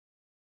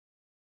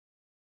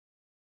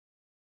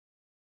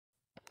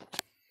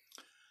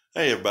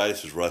Hey everybody,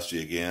 this is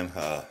Rusty again,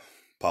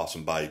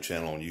 Possum Bayou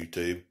channel on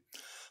YouTube.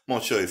 I'm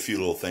going to show you a few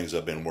little things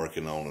I've been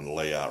working on in the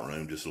layout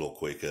room, just a little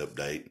quick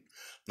update.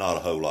 Not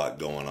a whole lot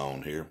going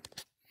on here.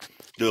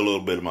 Do a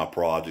little bit of my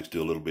projects,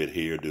 do a little bit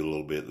here, do a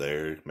little bit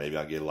there. Maybe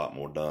I'll get a lot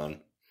more done.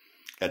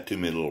 Got too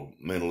many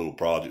little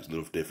projects,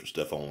 little different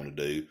stuff I want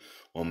to do.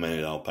 One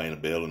minute I'll paint a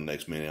building, the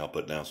next minute I'll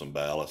put down some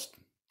ballast.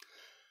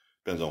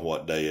 Depends on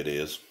what day it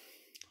is.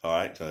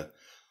 Alright, so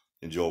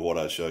enjoy what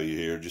I show you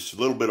here. Just a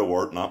little bit of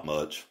work, not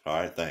much.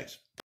 Alright, thanks.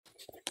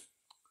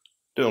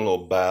 Doing a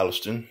little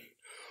ballasting.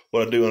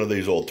 What I do under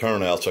these little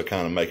turnouts, I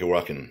kind of make it where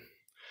I can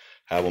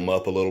have them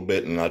up a little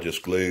bit, and I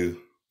just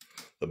glue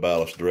the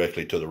ballast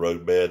directly to the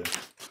roadbed.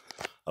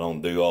 I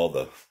don't do all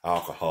the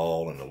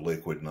alcohol and the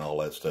liquid and all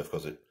that stuff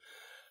because it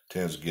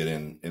tends to get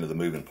into the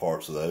moving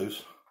parts of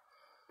those.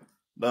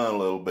 Done a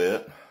little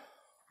bit.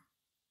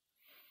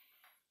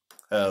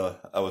 I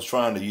was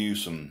trying to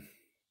use some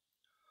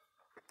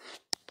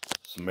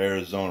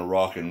Arizona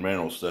rock and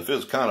mineral stuff. It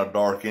was kind of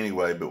dark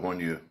anyway, but when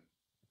you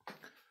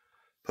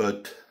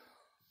put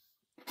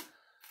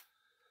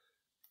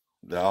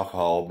the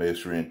alcohol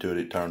mixture into it,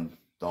 it turned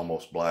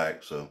almost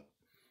black. So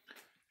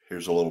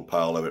here's a little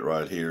pile of it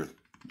right here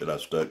that I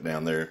stuck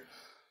down there.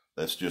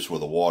 That's just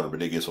with the water,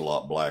 but it gets a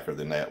lot blacker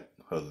than that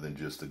other than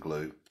just the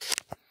glue.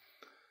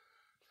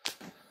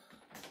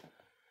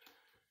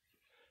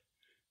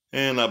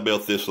 And I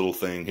built this little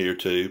thing here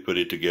too, put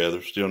it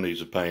together. Still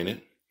needs to paint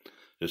it.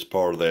 It's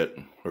part of that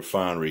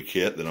refinery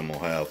kit that I'm going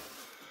to have.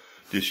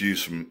 Just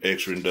use some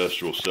extra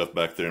industrial stuff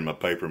back there in my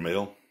paper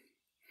mill.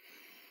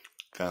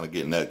 Kind of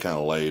getting that kind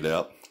of laid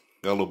out.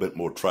 Got a little bit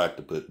more track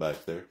to put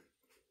back there.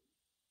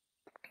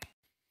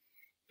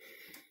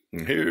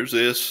 And here's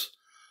this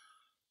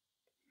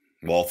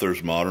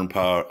Walthers Modern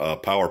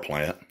Power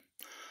Plant.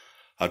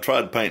 I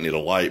tried painting it a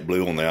light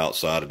blue on the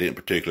outside. I didn't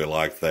particularly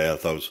like that. I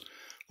thought it was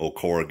a little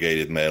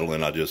corrugated metal,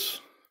 and I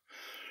just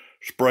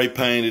spray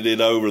painted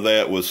it over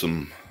that with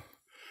some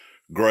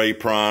gray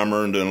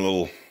primer and done a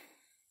little.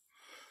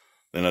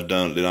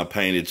 Then I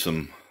painted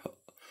some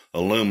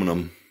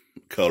aluminum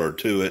color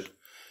to it.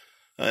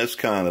 It's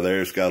kind of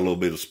there. It's got a little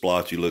bit of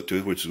splotchy look to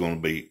it, which is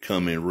going to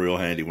come in real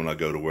handy when I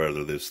go to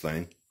weather this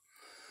thing.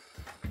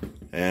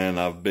 And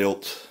I've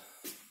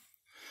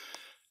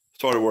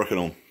started working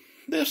on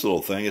this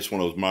little thing. It's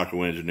one of those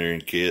micro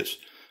engineering kits.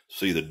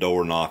 See the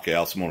door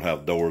knockouts. I'm going to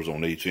have doors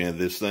on each end of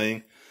this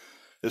thing.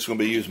 It's going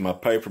to be using my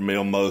paper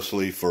mill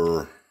mostly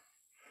for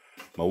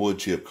my wood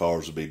chip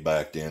cars to be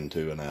backed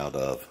into and out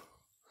of.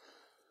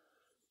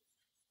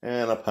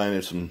 And I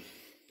painted some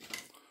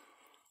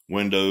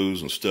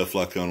windows and stuff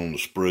like that on the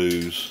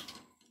sprues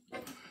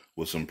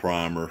with some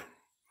primer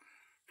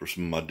for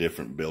some of my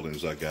different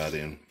buildings I got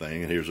in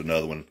thing. And here's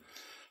another one.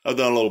 I've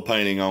done a little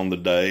painting on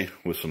today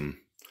with some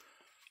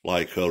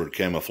light colored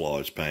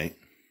camouflage paint.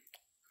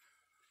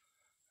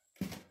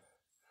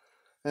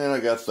 And I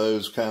got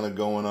those kind of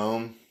going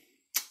on.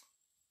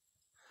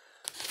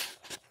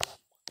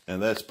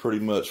 And that's pretty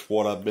much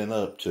what I've been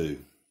up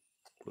to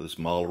with this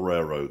model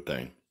railroad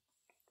thing.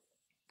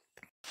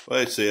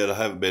 Like I said, I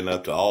haven't been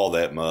up to all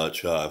that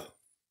much. I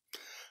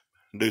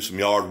do some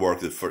yard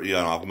work.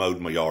 I've mowed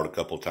my yard a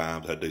couple of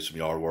times. I do some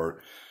yard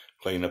work,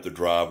 clean up the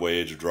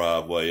driveway, edge of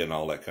driveway, and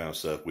all that kind of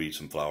stuff. Weed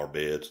some flower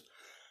beds.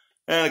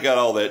 And I got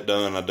all that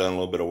done. I've done a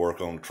little bit of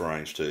work on the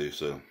trains too.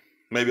 So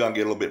maybe I'll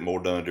get a little bit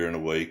more done during the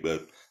week.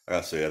 But like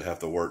I said, I have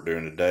to work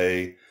during the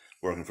day,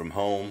 working from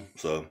home.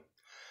 So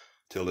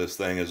till this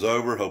thing is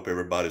over, hope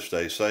everybody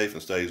stays safe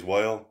and stays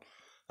well.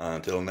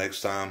 Until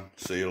next time,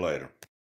 see you later.